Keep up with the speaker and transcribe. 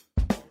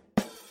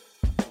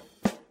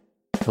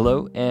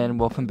Hello, and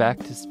welcome back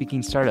to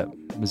Speaking Startup,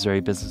 Missouri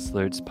Business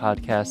Alert's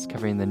podcast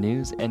covering the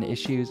news and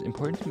issues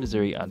important to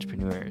Missouri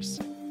entrepreneurs.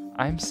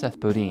 I'm Seth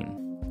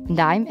Bodine. And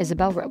I'm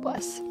Isabel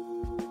Robles.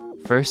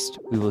 First,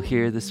 we will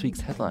hear this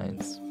week's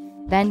headlines.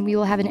 Then we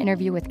will have an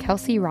interview with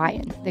Kelsey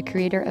Ryan, the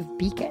creator of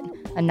Beacon,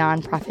 a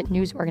nonprofit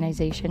news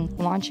organization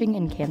launching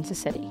in Kansas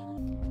City.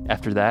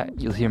 After that,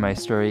 you'll hear my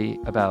story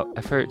about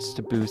efforts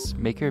to boost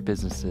maker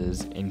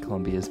businesses in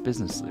Columbia's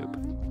Business Loop.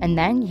 And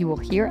then you will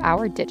hear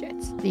our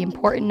digits, the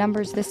important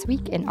numbers this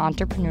week in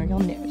entrepreneurial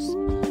news.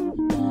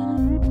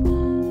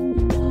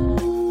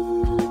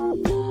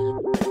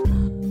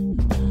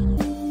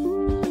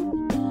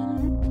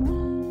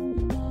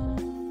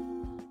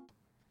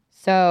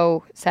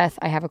 So, Seth,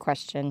 I have a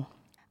question.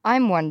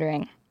 I'm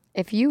wondering,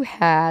 if you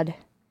had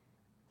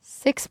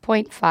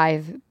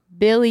 $6.5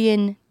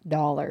 billion.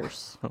 Oh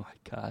my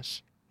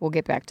gosh. We'll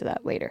get back to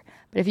that later.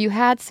 But if you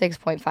had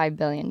 $6.5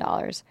 billion,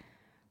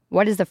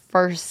 what is the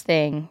first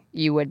thing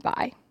you would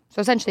buy?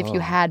 So essentially, if you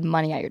had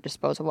money at your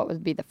disposal, what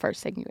would be the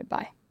first thing you would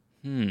buy?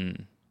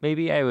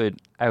 Maybe I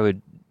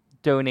would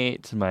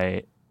donate to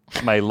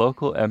my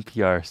local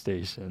NPR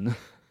station.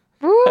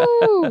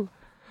 Woo!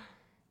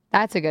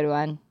 That's a good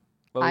one.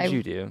 What would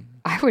you do?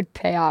 I would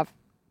pay off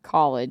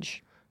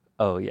college.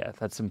 Oh, yeah,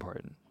 that's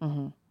important.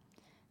 Mm-hmm.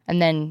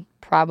 And then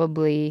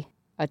probably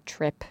a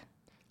trip.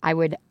 I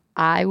would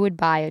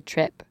buy a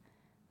trip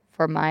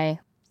for my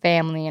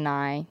family and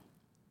I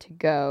to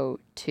go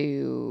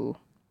to...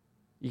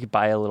 You could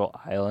buy a little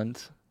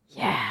island.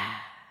 Yeah,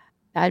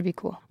 that'd be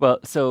cool. Well,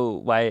 so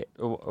why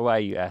are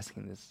you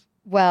asking this?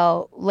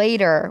 Well,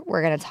 later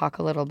we're going to talk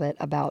a little bit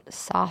about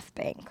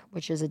SoftBank,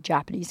 which is a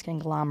Japanese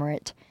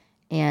conglomerate,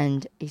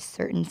 and a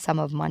certain sum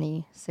of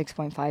money,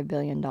 $6.5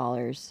 billion,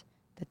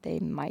 that they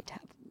might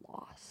have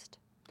lost.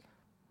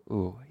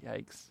 Ooh,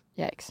 yikes.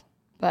 Yikes.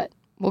 But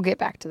we'll get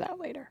back to that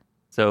later.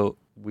 So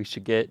we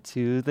should get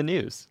to the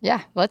news.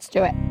 Yeah, let's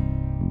do it.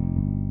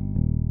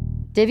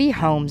 Divvy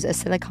Homes, a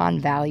Silicon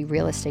Valley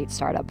real estate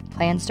startup,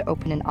 plans to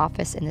open an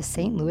office in the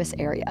St. Louis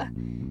area.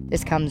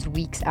 This comes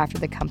weeks after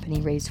the company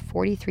raised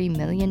 $43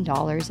 million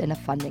in a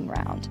funding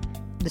round.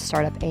 The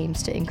startup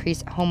aims to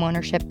increase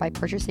homeownership by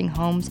purchasing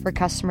homes for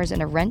customers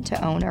in a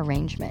rent-to-own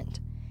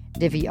arrangement.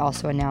 Divvy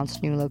also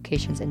announced new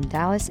locations in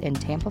Dallas and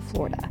Tampa,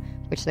 Florida,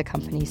 which the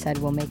company said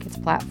will make its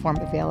platform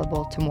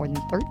available to more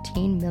than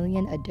 13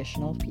 million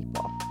additional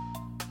people.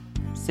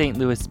 St.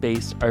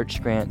 Louis-based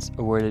Arch Grants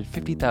awarded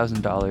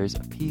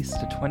 $50,000 apiece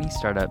to 20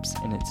 startups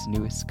in its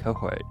newest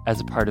cohort.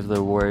 As a part of the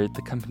award,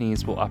 the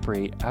companies will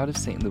operate out of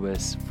St.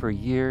 Louis for a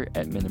year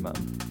at minimum.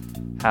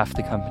 Half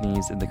the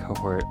companies in the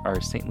cohort are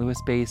St.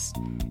 Louis-based,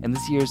 and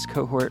this year's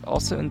cohort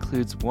also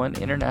includes one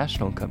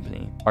international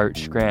company.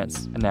 Arch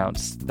Grants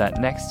announced that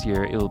next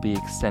year it will be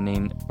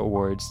extending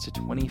awards to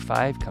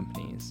 25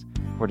 companies.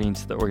 According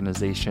to the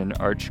organization,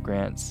 Arch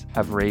Grants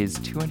have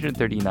raised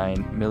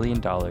 $239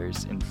 million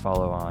in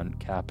follow-on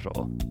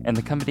capital, and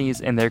the companies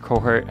in their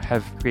cohort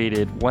have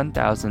created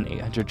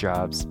 1,800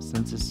 jobs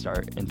since its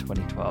start in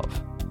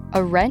 2012.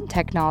 A rent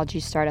technology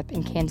startup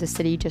in Kansas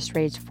City just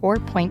raised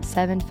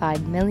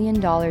 $4.75 million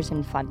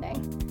in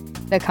funding.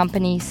 The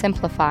company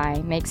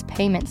Simplify makes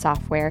payment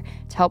software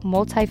to help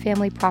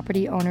multifamily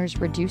property owners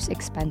reduce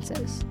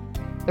expenses.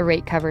 The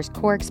rate covers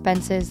core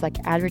expenses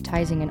like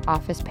advertising and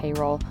office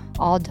payroll,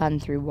 all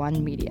done through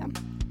one medium.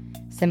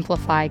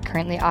 Simplify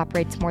currently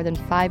operates more than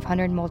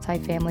 500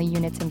 multifamily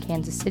units in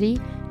Kansas City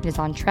and is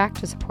on track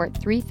to support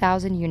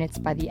 3,000 units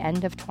by the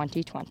end of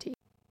 2020.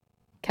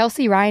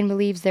 Kelsey Ryan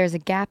believes there's a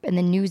gap in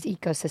the news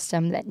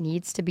ecosystem that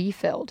needs to be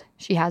filled.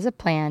 She has a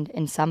plan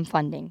and some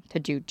funding to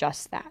do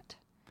just that.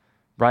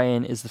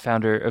 Ryan is the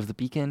founder of The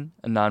Beacon,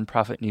 a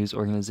nonprofit news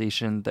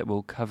organization that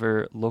will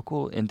cover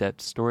local in-depth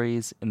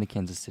stories in the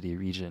Kansas City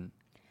region.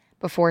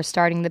 Before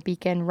starting The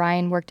Beacon,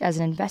 Ryan worked as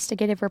an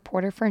investigative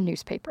reporter for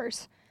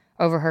newspapers.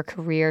 Over her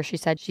career, she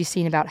said she's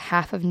seen about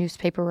half of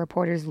newspaper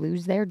reporters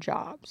lose their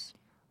jobs.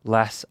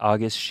 Last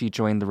August, she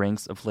joined the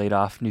ranks of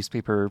laid-off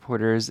newspaper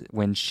reporters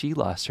when she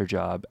lost her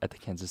job at the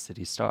Kansas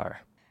City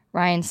Star.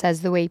 Ryan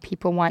says the way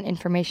people want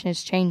information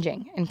is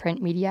changing, and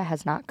print media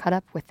has not caught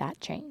up with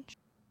that change.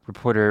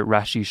 Reporter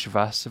Rashi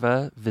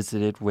Shrivastava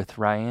visited with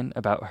Ryan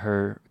about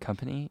her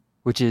company,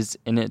 which is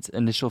in its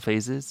initial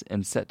phases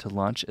and set to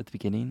launch at the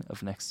beginning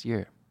of next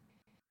year.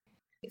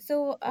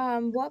 So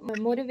what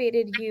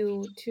motivated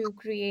you to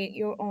create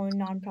your own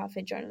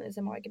nonprofit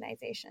journalism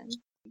organization?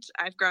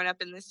 I've grown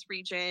up in this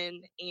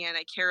region and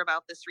I care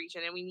about this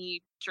region, and we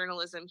need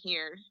journalism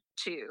here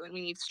too, and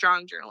we need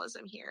strong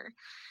journalism here.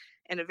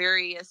 And a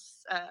varied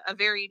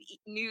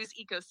news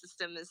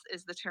ecosystem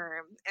is the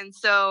term. And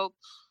so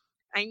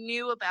I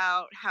knew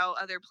about how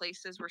other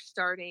places were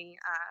starting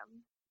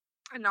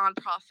a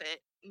nonprofit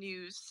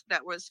news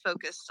that was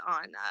focused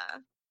on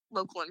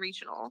local and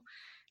regional,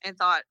 and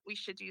thought we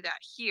should do that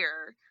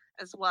here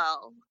as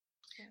well.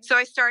 Okay. So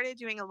I started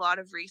doing a lot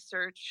of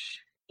research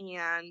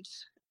and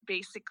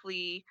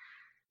basically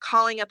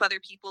calling up other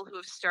people who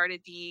have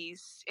started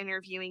these,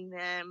 interviewing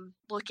them,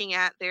 looking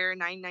at their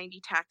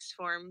 990 tax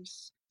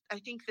forms. I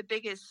think the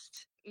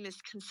biggest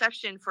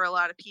misconception for a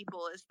lot of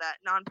people is that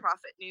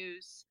nonprofit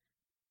news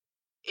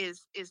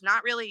is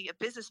not really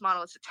a business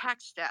model, it's a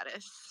tax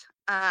status.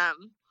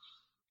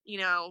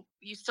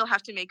 You still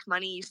have to make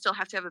money, you still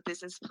have to have a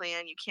business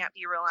plan, you can't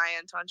be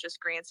reliant on just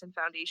grants and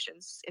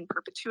foundations in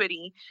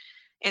perpetuity.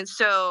 And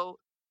so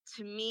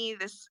to me,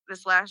 this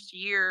last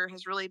year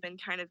has really been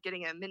kind of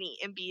getting a mini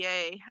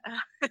MBA,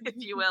 if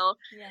you will.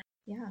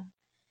 Yeah.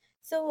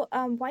 So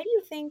why do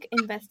you think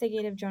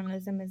investigative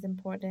journalism is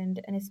important,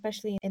 and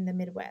especially in the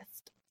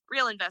Midwest?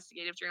 Real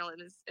investigative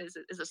journalism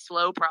is a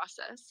slow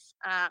process,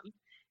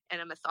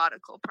 and a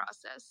methodical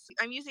process.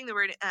 I'm using the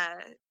word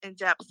in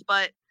depth,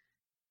 but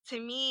to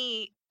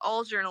me,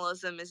 all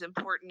journalism is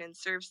important and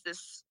serves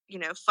this,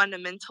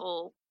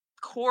 fundamental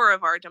core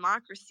of our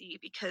democracy,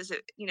 because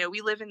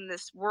we live in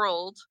this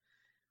world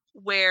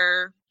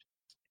where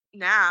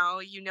now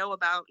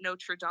about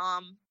Notre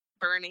Dame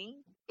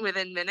burning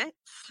within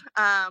minutes,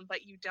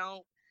 but you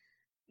don't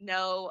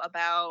know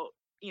about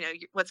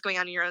what's going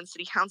on in your own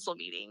city council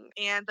meeting,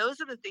 and those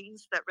are the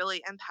things that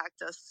really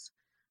impact us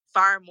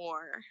far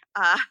more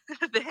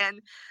than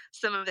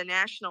some of the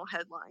national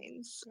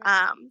headlines.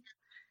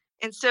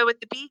 And so at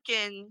the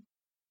Beacon,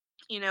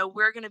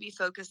 we're going to be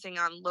focusing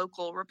on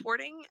local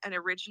reporting and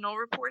original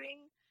reporting,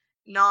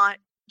 not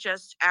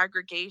just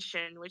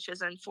aggregation, which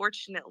is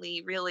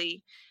unfortunately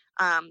really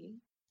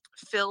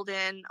filled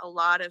in a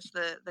lot of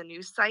the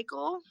news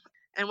cycle.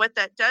 And what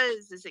that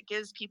does is it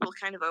gives people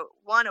kind of a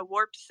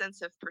warped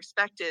sense of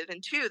perspective,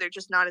 and two, they're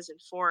just not as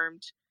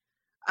informed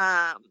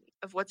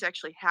of what's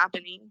actually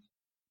happening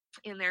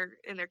in their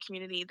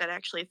community that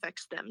actually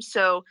affects them.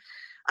 So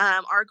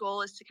our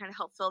goal is to kind of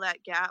help fill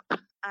that gap,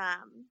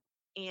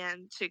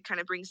 and to kind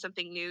of bring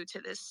something new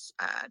to this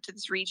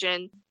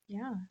region.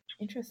 Yeah,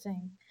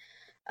 interesting.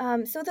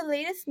 So the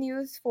latest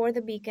news for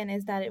the Beacon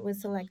is that it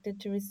was selected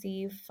to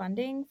receive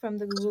funding from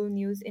the Google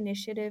News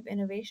Initiative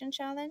Innovation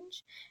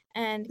Challenge.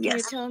 And can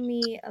you tell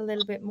me a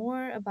little bit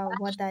more about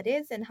what that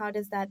is and how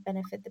does that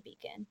benefit the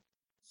Beacon?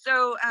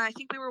 So I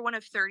think we were one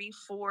of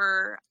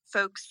 34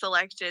 folks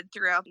selected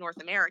throughout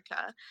North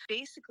America.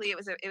 Basically,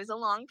 it was a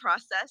long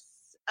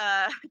process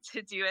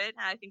to do it.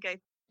 I think I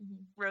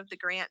wrote the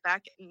grant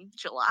back in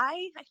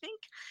July, I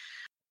think.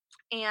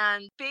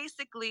 And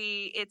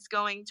basically, it's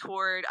going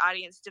toward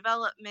audience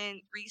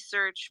development,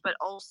 research, but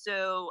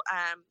also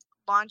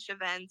launch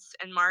events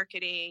and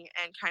marketing,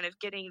 and kind of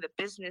getting the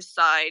business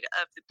side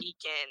of the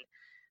Beacon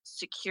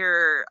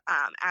secure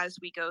as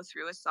we go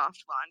through a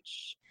soft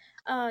launch.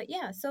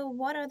 So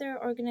what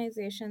other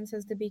organizations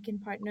has the Beacon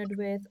partnered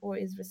with or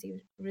is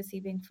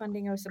receiving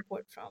funding or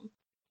support from?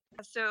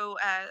 So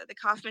the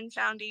Kauffman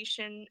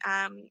Foundation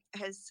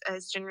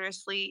has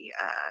generously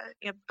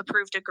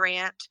approved a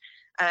grant,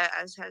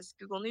 as has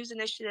Google News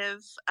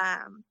Initiative,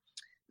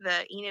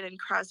 the Enid and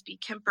Crosby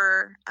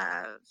Kemper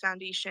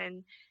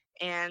Foundation,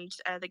 and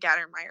the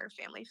Gattermeyer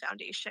Family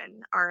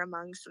Foundation are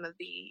among some of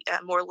the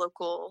more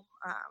local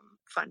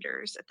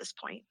funders at this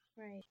point.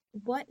 Right.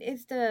 What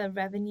is the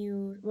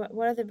revenue?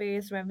 What are the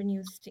various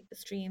revenue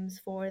streams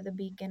for the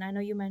Beacon? I know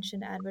you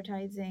mentioned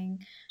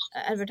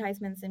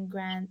advertisements and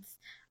grants,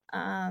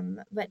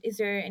 but is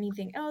there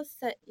anything else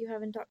that you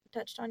haven't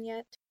touched on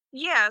yet?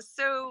 Yeah.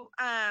 So,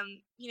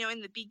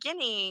 in the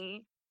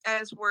beginning,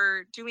 as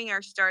we're doing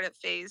our startup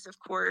phase, of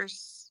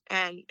course,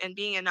 and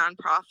being a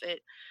nonprofit,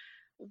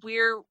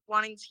 we're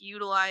wanting to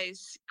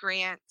utilize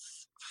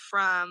grants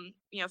from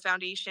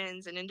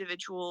foundations and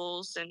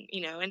individuals, and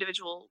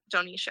individual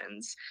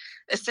donations,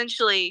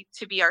 essentially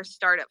to be our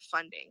startup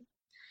funding.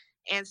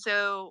 And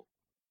so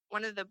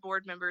one of the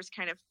board members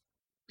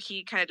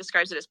he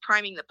describes it as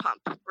priming the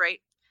pump,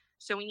 right?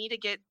 So we need to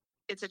get,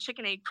 it's a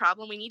chicken egg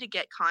problem. We need to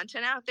get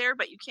content out there,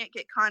 but you can't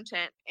get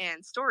content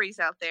and stories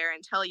out there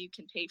until you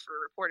can pay for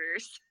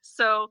reporters.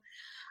 So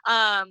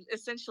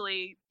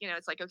essentially,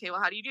 it's like, okay,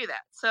 well, how do you do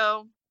that?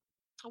 So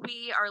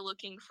we are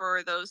looking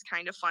for those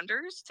kind of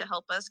funders to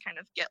help us kind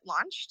of get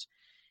launched.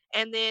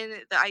 And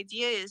then the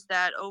idea is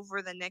that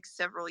over the next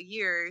several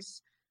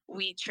years,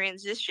 we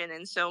transition.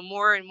 And so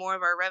more and more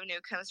of our revenue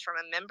comes from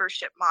a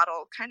membership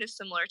model, kind of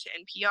similar to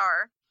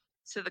NPR.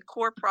 So the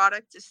core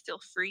product is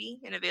still free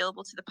and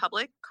available to the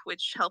public,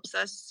 which helps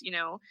us,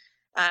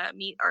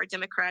 meet our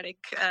democratic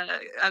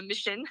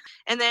mission.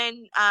 And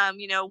then,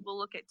 we'll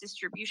look at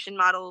distribution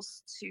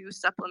models to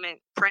supplement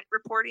print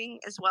reporting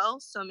as well.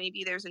 So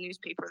maybe there's a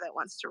newspaper that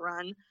wants to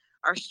run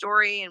our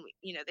story, and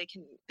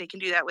they can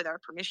do that with our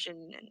permission.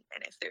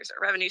 And if there's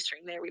a revenue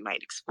stream there, we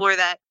might explore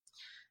that.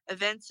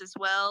 Events as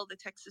well. The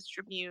Texas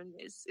Tribune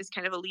is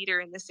kind of a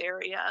leader in this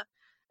area,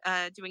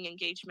 doing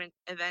engagement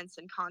events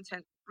and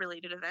content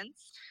related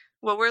events.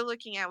 What we're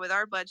looking at with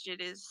our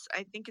budget is,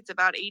 I think it's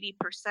about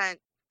 80%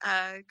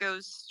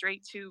 goes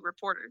straight to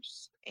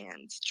reporters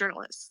and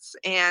journalists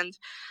and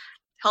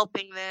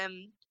helping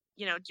them,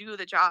 do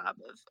the job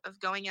of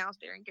going out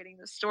there and getting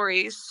the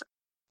stories.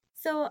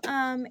 So,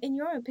 in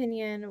your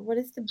opinion, what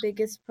is the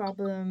biggest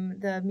problem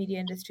the media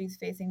industry is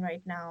facing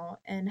right now,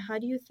 and how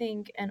do you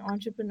think an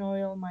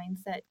entrepreneurial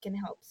mindset can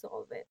help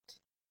solve it?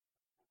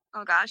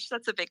 Oh gosh,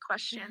 that's a big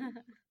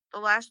question. the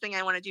last thing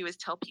I want to do is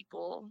tell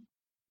people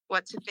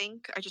what to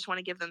think. I just want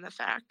to give them the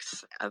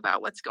facts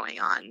about what's going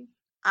on.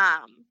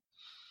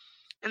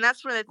 And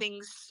that's one of the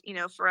things,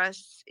 for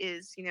us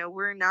is,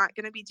 we're not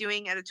going to be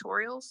doing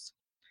editorials.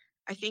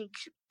 I think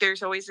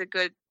there's always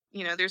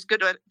there's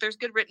good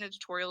written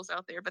editorials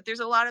out there, but there's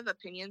a lot of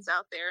opinions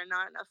out there and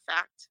not enough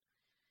fact.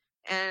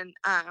 And,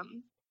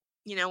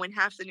 when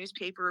half the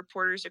newspaper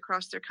reporters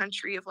across their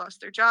country have lost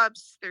their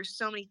jobs, there's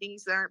so many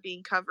things that aren't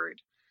being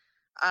covered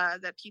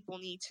that people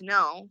need to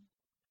know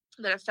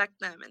that affect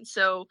them. And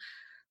so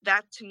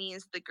that to me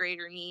is the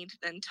greater need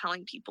than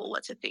telling people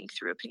what to think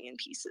through opinion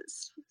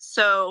pieces.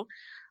 So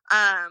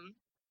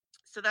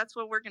that's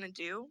what we're going to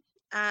do.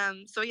 I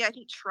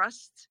think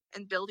trust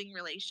and building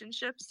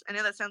relationships, I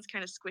know that sounds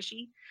kind of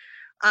squishy,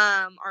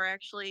 are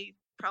actually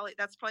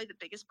that's probably the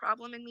biggest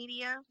problem in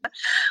media.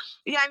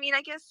 Yeah, I mean,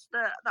 I guess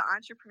the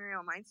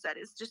entrepreneurial mindset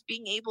is just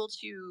being able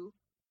to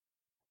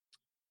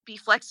be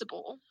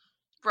flexible,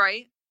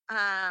 right?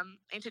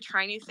 And to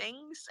try new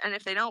things. And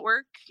if they don't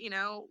work,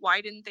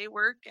 why didn't they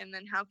work? And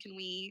then how can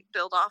we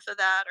build off of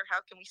that? Or how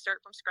can we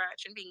start from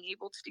scratch? And being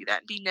able to do that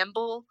and be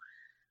nimble,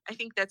 I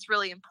think that's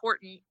really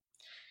important.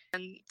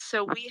 And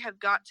so we have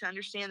got to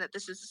understand that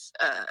this is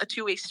a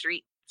two-way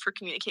street for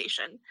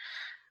communication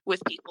with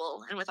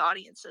people and with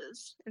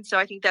audiences. And so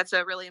I think that's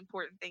a really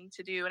important thing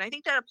to do. And I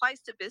think that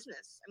applies to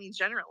business. I mean,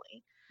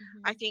 generally,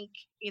 I think,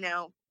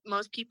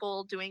 most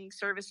people doing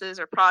services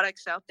or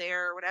products out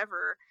there or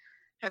whatever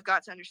have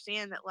got to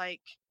understand that,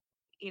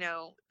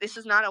 this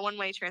is not a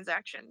one-way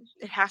transaction.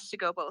 It has to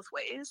go both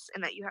ways,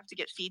 and that you have to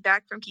get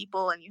feedback from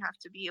people, and you have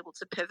to be able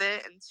to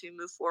pivot and to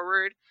move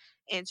forward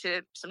and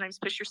to sometimes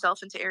push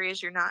yourself into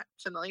areas you're not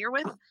familiar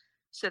with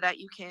so that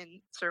you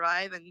can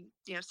survive and,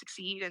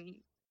 succeed and,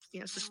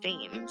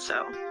 sustain.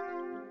 So.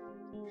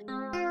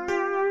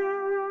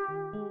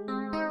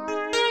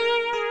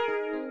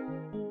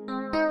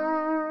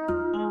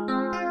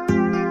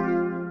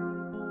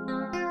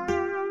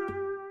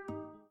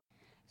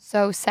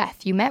 So,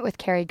 Seth, you met with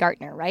Carrie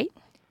Gartner, right?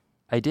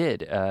 I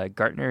did.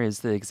 Gartner is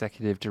the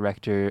executive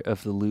director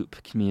of the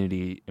Loop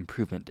Community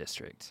Improvement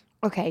District.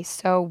 Okay,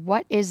 so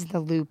what is the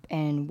Loop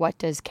and what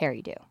does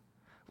Carrie do?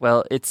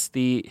 Well, it's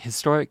the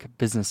historic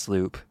business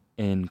loop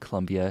in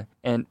Columbia,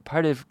 and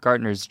part of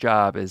Gartner's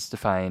job is to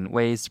find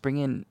ways to bring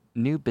in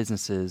new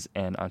businesses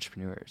and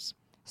entrepreneurs.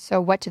 So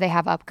what do they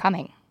have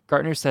upcoming?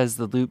 Gartner says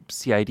the Loop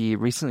CID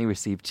recently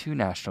received 2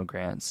 national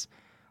grants.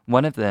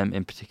 One of them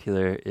in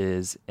particular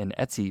is an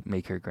Etsy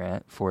Maker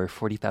grant for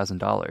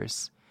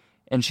 $40,000.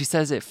 And she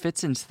says it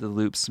fits into the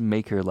Loop's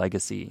maker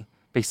legacy.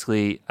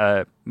 Basically,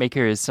 a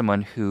maker is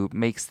someone who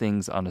makes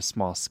things on a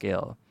small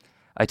scale.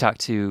 I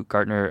talked to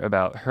Gartner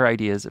about her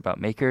ideas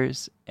about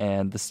makers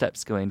and the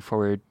steps going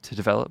forward to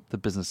develop the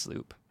business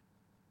loop.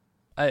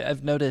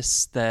 I've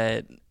noticed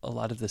that a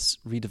lot of this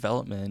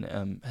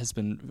redevelopment has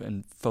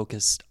been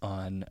focused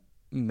on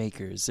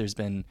makers. There's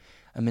been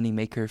a mini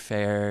maker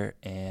fair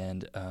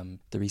and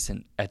the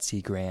recent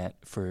Etsy grant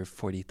for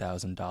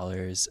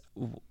 $40,000.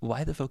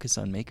 Why the focus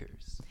on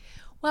makers?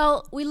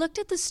 Well, we looked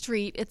at the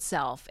street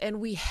itself,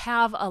 and we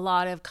have a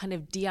lot of kind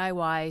of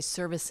DIY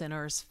service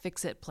centers,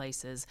 fix-it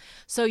places.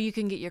 So you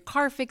can get your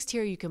car fixed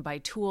here, you can buy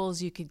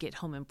tools, you could get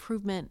home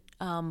improvement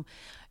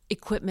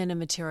equipment and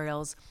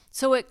materials.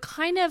 So it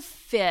kind of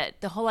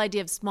fit, the whole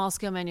idea of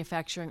small-scale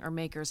manufacturing or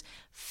makers,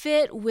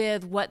 fit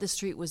with what the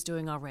street was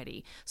doing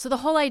already. So the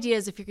whole idea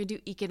is if you're going to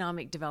do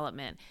economic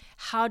development,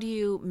 how do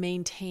you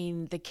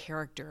maintain the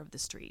character of the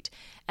street?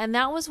 And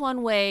that was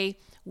one way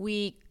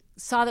we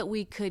saw that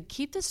we could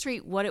keep the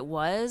street what it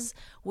was,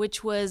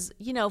 which was,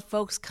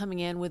 folks coming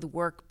in with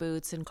work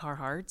boots and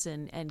Carhartts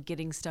and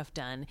getting stuff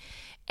done,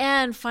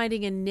 and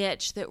finding a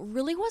niche that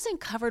really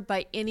wasn't covered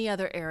by any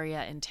other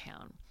area in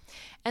town.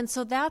 And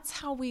so that's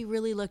how we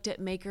really looked at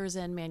makers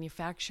and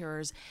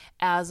manufacturers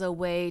as a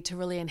way to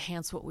really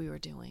enhance what we were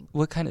doing.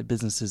 What kind of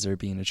businesses are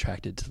being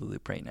attracted to the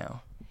Loop right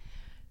now?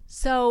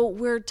 So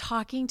we're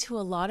talking to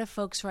a lot of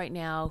folks right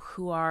now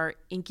who are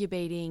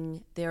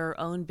incubating their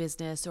own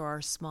business or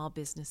are small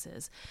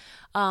businesses.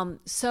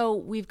 So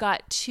we've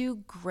got 2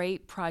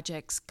 great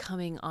projects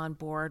coming on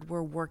board.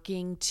 We're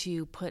working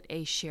to put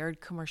a shared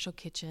commercial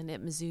kitchen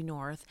at Mizzou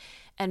North,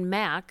 and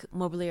MAC,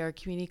 Mobilier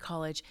Community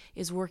College,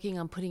 is working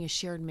on putting a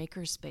shared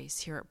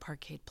makerspace here at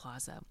Parkade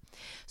Plaza.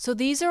 So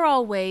these are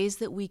all ways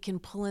that we can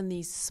pull in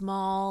these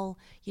small,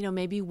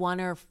 maybe 1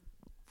 or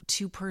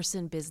 2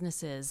 person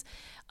businesses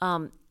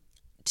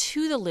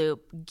to the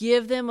Loop,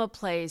 give them a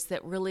place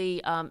that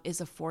really is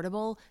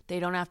affordable.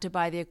 They don't have to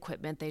buy the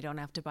equipment. They don't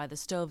have to buy the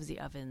stoves, the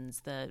ovens,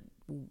 the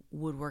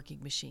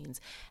woodworking machines.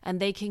 And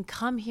they can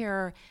come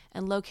here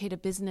and locate a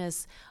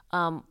business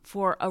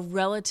for a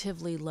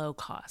relatively low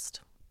cost.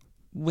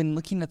 When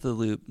looking at the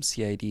Loop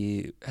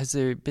CID, has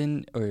there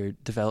been, or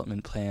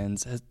development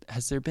plans,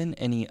 has there been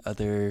any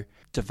other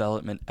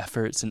development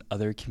efforts in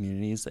other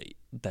communities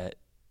that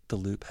the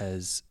Loop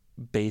has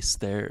based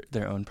their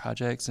own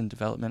projects and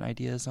development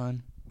ideas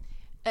on?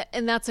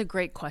 And that's a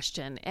great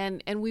question.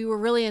 And we were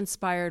really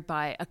inspired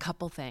by a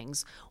couple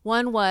things.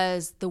 One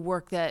was the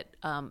work that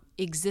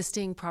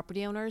existing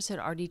property owners had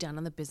already done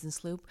on the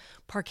business loop.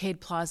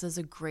 Parkade Plaza is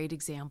a great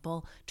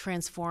example,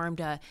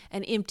 transformed an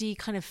empty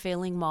kind of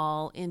failing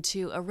mall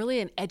into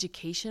an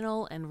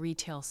educational and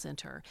retail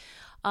center.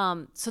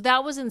 So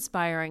that was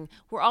inspiring.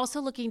 We're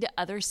also looking to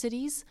other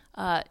cities.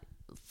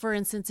 For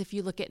instance, if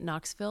you look at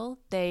Knoxville,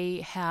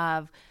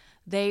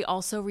 they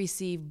also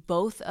received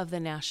both of the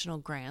national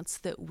grants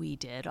that we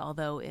did,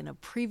 although in a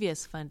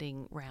previous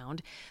funding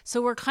round.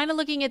 So we're kind of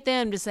looking at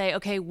them to say,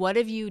 okay, what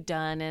have you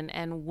done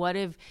and what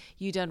have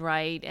you done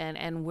right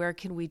and where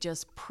can we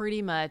just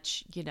pretty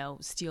much,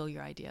 steal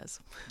your ideas?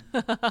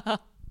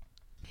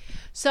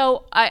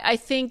 So I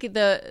think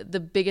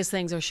the biggest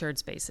things are shared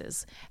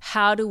spaces.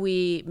 How do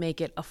we make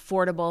it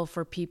affordable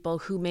for people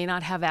who may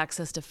not have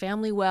access to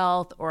family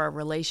wealth or a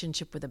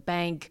relationship with a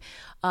bank,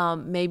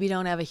 maybe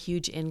don't have a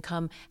huge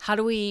income? How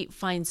do we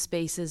find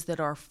spaces that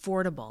are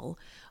affordable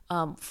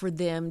for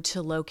them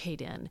to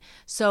locate in?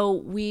 So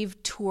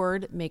we've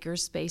toured maker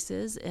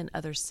spaces in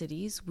other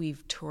cities.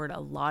 We've toured a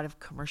lot of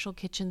commercial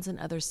kitchens in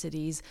other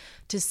cities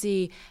to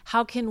see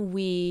how can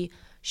we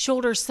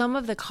shoulder some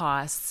of the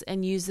costs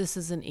and use this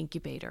as an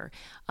incubator.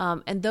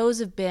 And those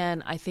have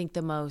been, I think,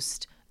 the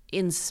most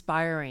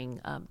inspiring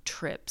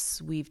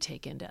trips we've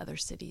taken to other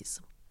cities.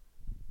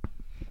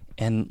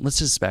 And let's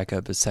just back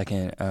up a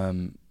second.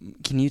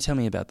 Can you tell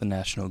me about the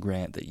national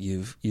grant that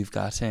you've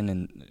gotten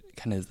and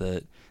kind of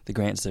the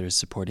grants that are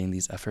supporting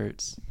these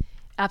efforts?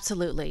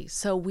 Absolutely.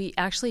 So we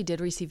actually did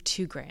receive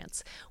 2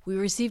 grants. We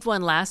received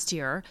one last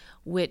year,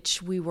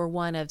 which we were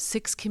one of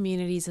 6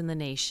 communities in the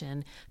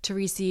nation to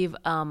receive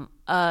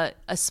a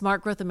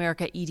Smart Growth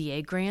America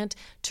EDA grant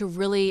to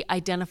really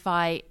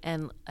identify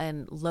and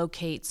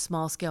locate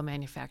small-scale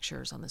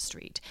manufacturers on the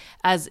street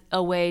as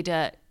a way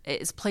to,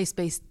 it's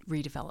place-based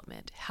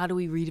redevelopment. How do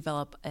we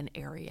redevelop an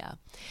area?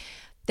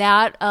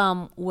 That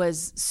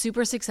was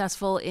super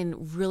successful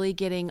in really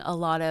getting a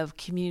lot of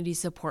community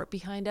support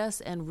behind us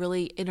and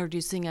really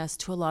introducing us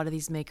to a lot of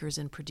these makers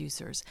and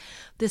producers.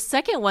 The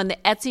second one, the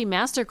Etsy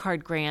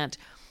MasterCard grant,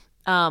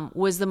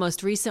 was the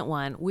most recent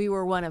one. We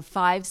were one of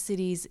 5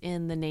 cities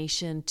in the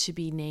nation to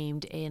be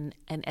named in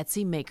an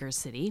Etsy Maker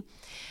City.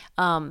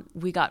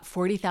 We got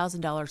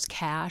 $40,000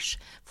 cash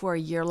for a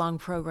year-long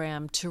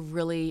program to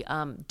really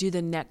do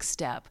the next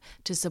step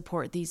to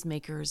support these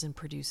makers and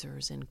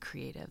producers and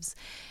creatives.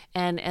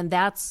 And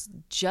that's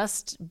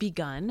just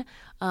begun.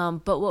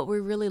 But what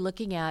we're really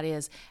looking at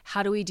is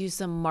how do we do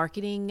some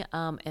marketing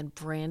and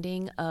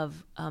branding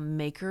of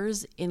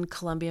makers in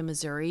Columbia,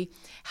 Missouri?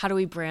 How do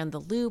we brand the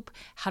Loop?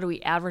 How do we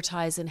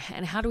advertise? And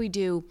how do we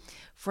do,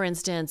 for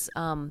instance,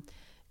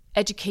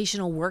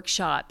 educational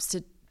workshops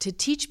to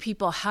teach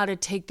people how to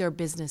take their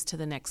business to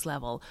the next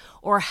level?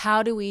 Or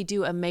how do we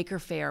do a maker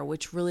fair,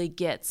 which really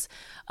gets,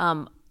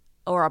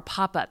 or a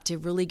pop-up to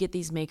really get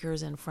these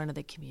makers in front of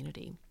the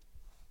community?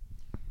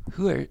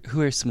 Who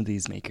are some of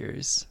these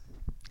makers?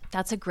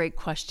 That's a great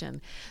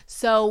question.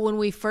 So when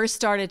we first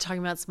started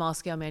talking about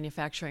small-scale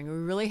manufacturing, we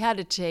really had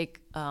to take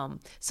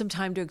some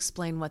time to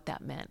explain what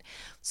that meant.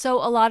 So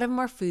a lot of them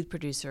are food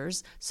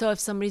producers. So if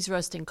somebody's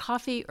roasting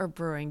coffee or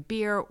brewing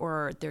beer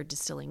or they're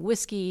distilling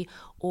whiskey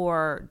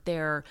or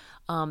they're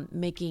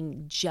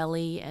making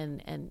jelly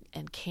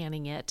and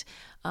canning it,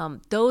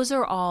 those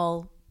are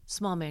all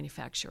small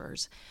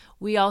manufacturers.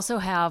 We also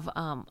have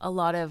a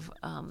lot of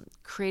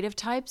creative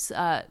types,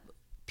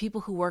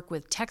 people who work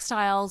with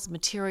textiles,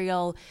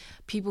 material,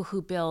 people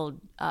who build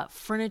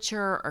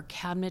furniture or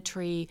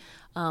cabinetry,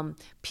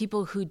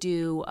 people who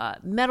do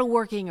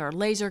metalworking or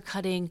laser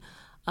cutting.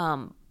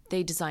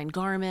 They design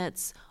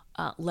garments,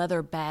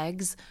 leather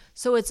bags.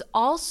 So it's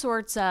all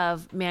sorts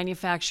of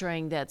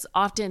manufacturing that's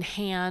often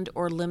hand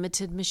or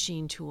limited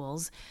machine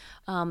tools.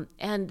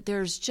 And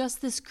there's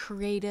just this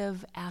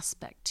creative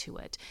aspect to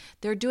it.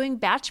 They're doing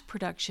batch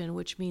production,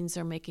 which means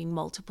they're making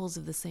multiples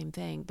of the same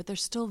thing, but they're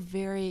still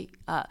very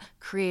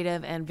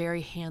creative and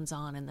very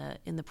hands-on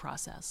in the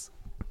process.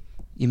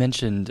 You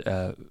mentioned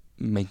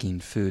making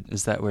food.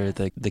 Is that where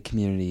the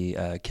community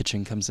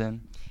kitchen comes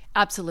in?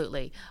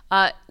 Absolutely.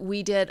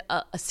 We did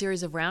a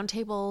series of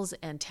roundtables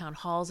and town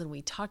halls, and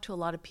we talked to a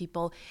lot of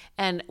people.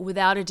 And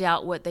without a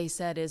doubt, what they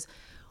said is,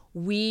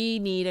 we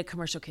need a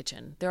commercial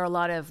kitchen. There are a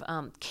lot of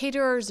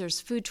caterers,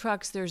 there's food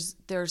trucks,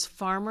 there's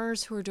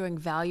farmers who are doing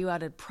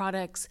value-added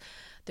products.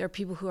 There are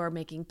people who are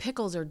making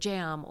pickles or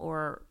jam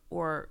or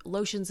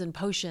lotions and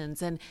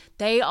potions, and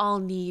they all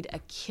need a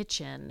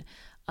kitchen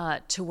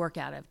to work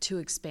out of, to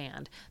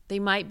expand. They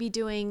might be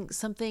doing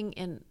something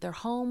in their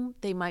home.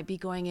 They might be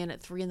going in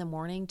at 3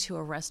 a.m. to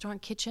a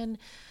restaurant kitchen.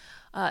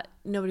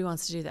 Nobody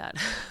wants to do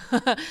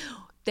that.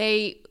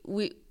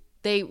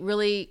 They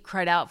really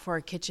cried out for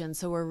a kitchen,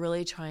 so we're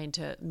really trying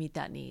to meet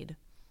that need.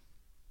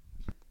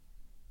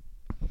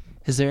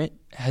 Has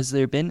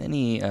there been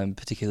any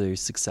particular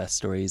success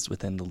stories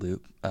within the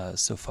Loop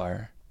so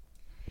far?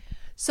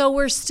 So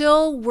we're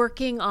still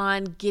working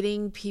on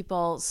getting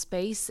people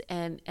space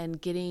and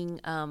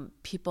getting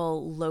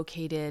people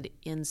located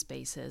in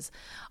spaces.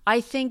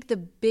 I think the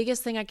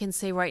biggest thing I can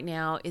say right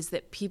now is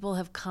that people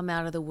have come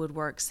out of the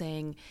woodwork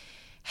saying,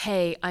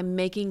 hey, I'm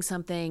making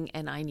something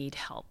and I need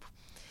help.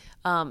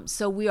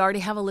 So we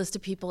already have a list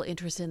of people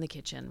interested in the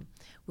kitchen.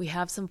 We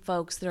have some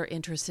folks that are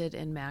interested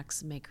in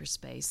Max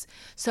Makerspace.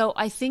 So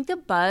I think the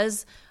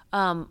buzz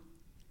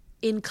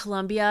in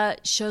Columbia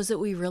shows that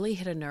we really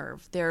hit a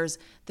nerve. There's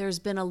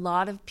been a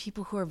lot of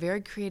people who are very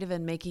creative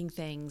in making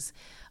things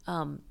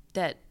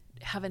that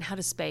haven't had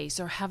a space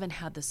or haven't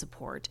had the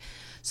support.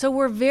 So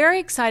we're very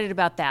excited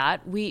about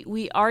that.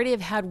 We already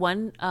have had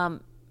one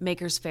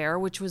Makers Fair,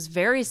 which was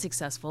very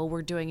successful.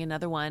 We're doing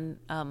another one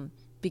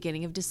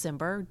beginning of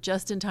December,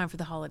 just in time for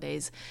the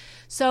holidays.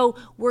 So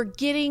we're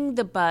getting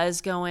the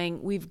buzz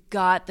going. We've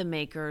got the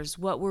makers.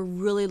 What we're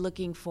really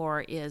looking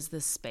for is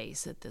the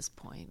space at this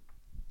point.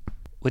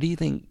 What do you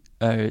think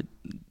are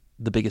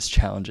the biggest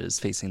challenges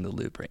facing the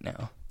Loop right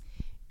now?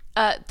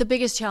 The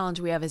biggest challenge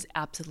we have is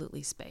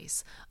absolutely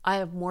space. I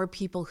have more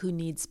people who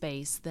need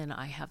space than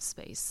I have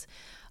space.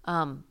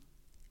 And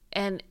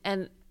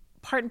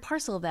part and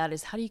parcel of that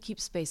is, how do you keep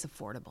space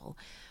affordable?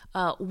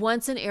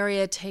 Once an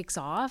area takes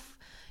off,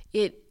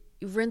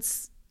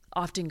 rents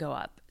often go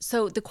up.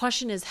 So the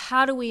question is,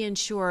 how do we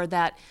ensure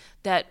that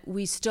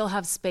we still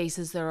have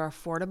spaces that are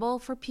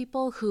affordable for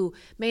people who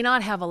may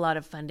not have a lot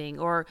of funding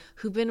or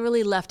who've been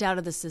really left out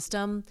of the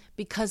system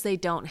because they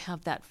don't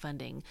have that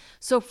funding?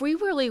 So if we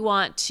really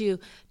want to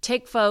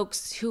take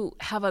folks who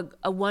have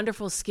a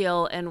wonderful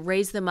skill and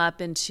raise them up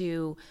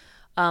into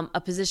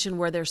a position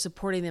where they're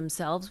supporting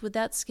themselves with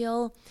that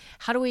skill,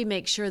 how do we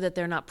make sure that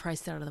they're not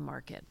priced out of the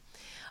market?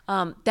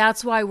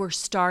 That's why we're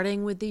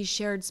starting with these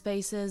shared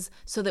spaces,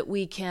 so that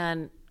we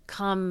can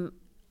come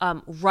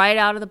right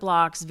out of the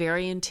blocks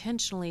very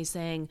intentionally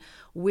saying,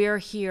 we're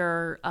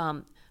here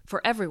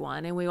for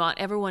everyone, and we want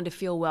everyone to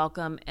feel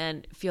welcome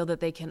and feel that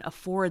they can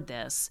afford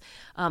this,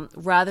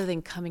 rather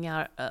than coming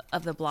out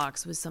of the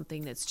blocks with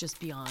something that's just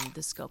beyond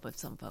the scope of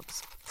some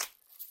folks.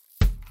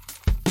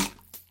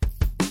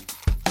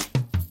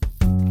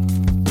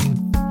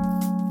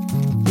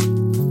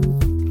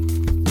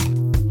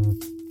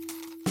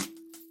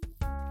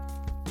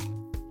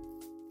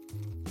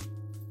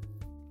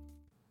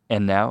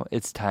 And now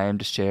it's time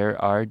to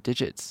share our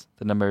digits,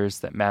 the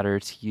numbers that matter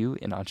to you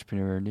in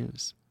entrepreneur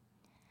news.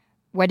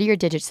 What are your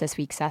digits this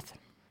week, Seth?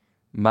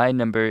 My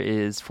number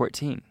is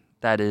 14.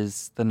 That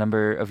is the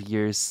number of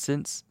years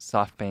since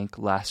SoftBank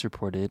last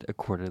reported a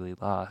quarterly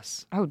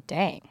loss. Oh,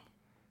 dang.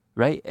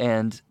 Right,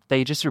 and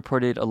they just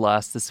reported a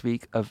loss this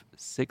week of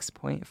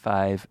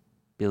 $6.5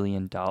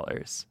 billion.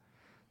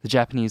 The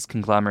Japanese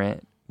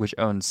conglomerate, which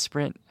owns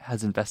Sprint,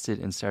 has invested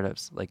in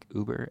startups like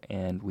Uber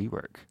and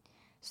WeWork.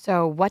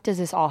 So what does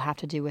this all have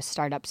to do with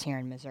startups here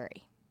in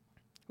Missouri?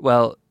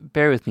 Well,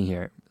 bear with me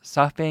here.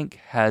 SoftBank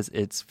has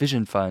its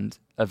Vision Fund,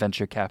 a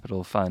venture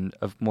capital fund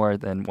of more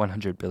than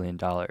 $100 billion,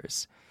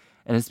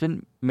 and has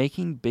been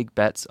making big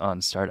bets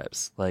on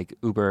startups like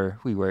Uber,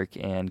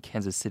 WeWork, and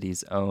Kansas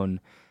City's own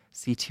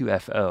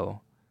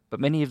C2FO. But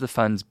many of the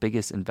fund's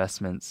biggest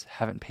investments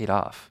haven't paid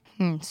off.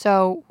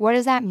 So what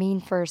does that mean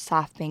for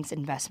SoftBank's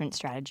investment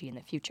strategy in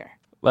the future?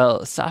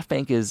 Well,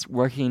 SoftBank is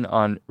working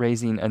on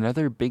raising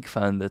another big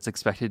fund that's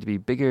expected to be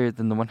bigger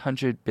than the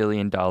 $100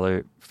 billion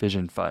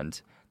Vision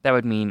Fund. That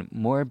would mean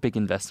more big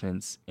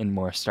investments in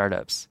more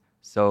startups.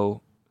 So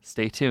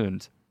stay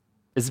tuned.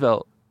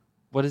 Isabel,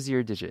 what is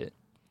your digit?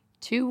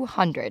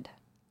 200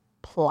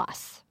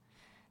 plus.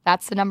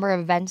 That's the number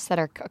of events that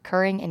are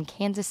occurring in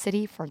Kansas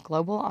City for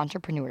Global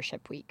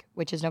Entrepreneurship Week,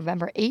 which is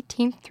November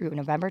 18th through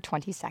November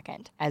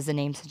 22nd. As the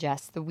name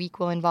suggests, the week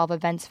will involve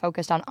events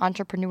focused on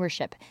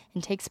entrepreneurship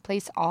and takes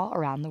place all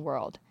around the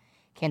world.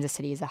 Kansas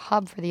City is a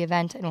hub for the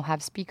event and will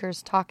have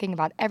speakers talking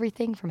about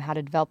everything from how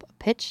to develop a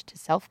pitch to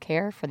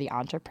self-care for the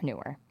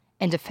entrepreneur.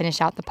 And to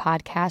finish out the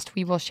podcast,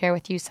 we will share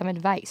with you some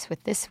advice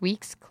with this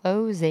week's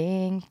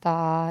closing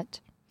thought.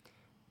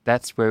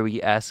 That's where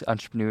we ask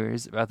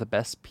entrepreneurs about the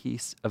best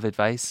piece of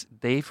advice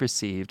they've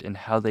received and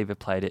how they've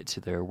applied it to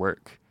their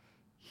work.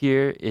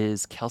 Here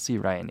is Kelsey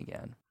Ryan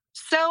again.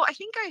 So I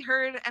think I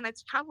heard, and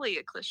it's probably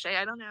a cliche,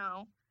 I don't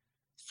know,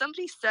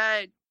 somebody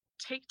said,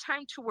 take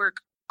time to work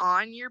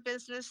on your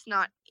business,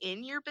 not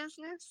in your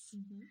business.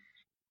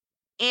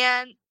 Mm-hmm.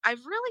 And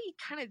I've really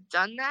kind of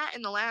done that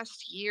in the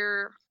last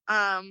year.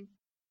 I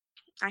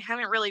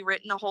haven't really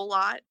written a whole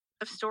lot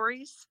of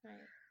stories.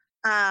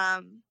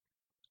 Right.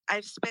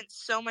 I've spent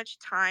so much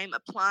time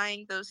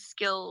applying those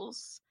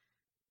skills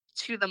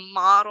to the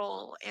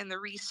model and the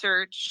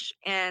research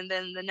and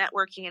then the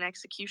networking and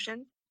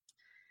execution.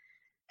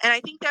 And I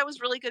think that was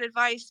really good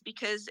advice,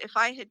 because if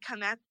I had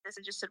come at this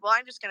and just said, well,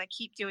 I'm just going to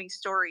keep doing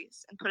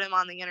stories and put them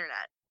on the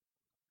internet,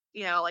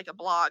 like a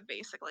blog,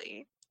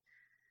 basically,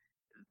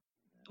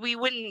 we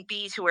wouldn't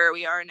be to where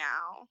we are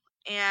now.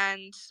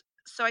 And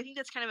so I think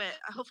that's kind of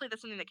hopefully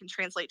that's something that can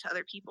translate to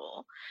other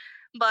people.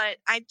 But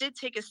I did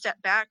take a step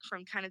back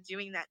from kind of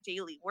doing that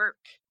daily work,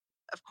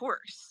 of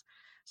course.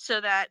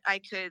 so that I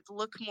could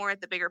look more at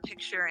the bigger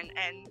picture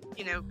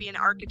and be an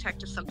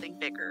architect of something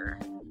bigger.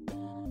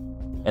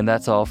 And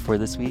that's all for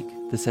this week.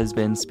 This has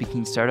been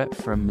Speaking Startup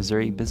from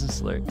Missouri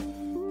Business Alert.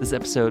 This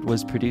episode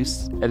was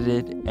produced,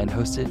 edited, and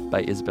hosted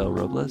by Isabel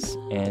Robles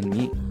and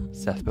me,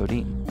 Seth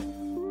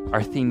Bodine.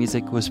 Our theme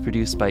music was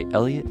produced by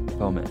Elliot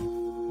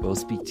Bowman. We'll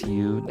speak to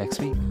you next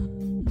week.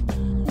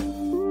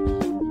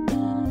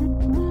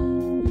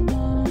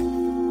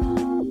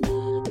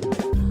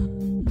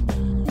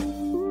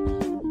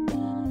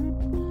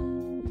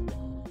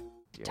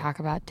 Talk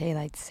about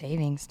daylight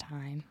savings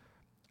time.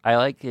 I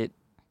like it.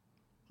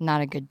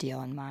 Not a good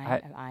deal in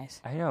my eyes.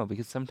 I know,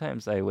 because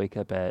sometimes I wake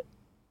up at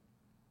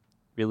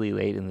really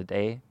late in the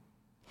day,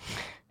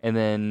 and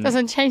then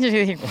Doesn't change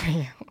anything for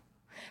you.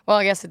 Well,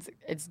 I guess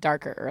it's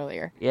darker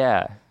earlier.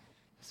 Yeah,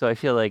 so I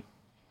feel like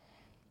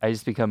I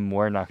just become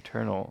more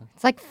nocturnal.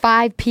 It's like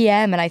 5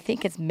 p.m. and I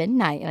think it's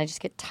midnight, and I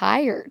just get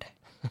tired.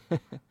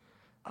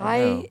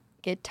 I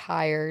get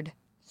tired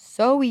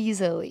so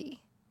easily.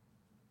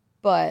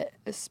 But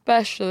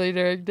especially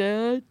during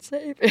daylight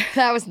saving.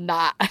 That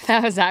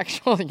was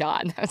actual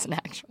yawn. That was an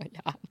actual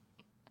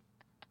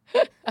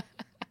yawn.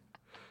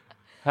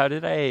 How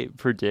did I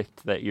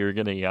predict that you were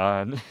going to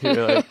yawn? You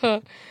were like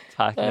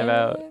talking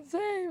about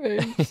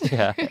savings.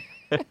 Yeah.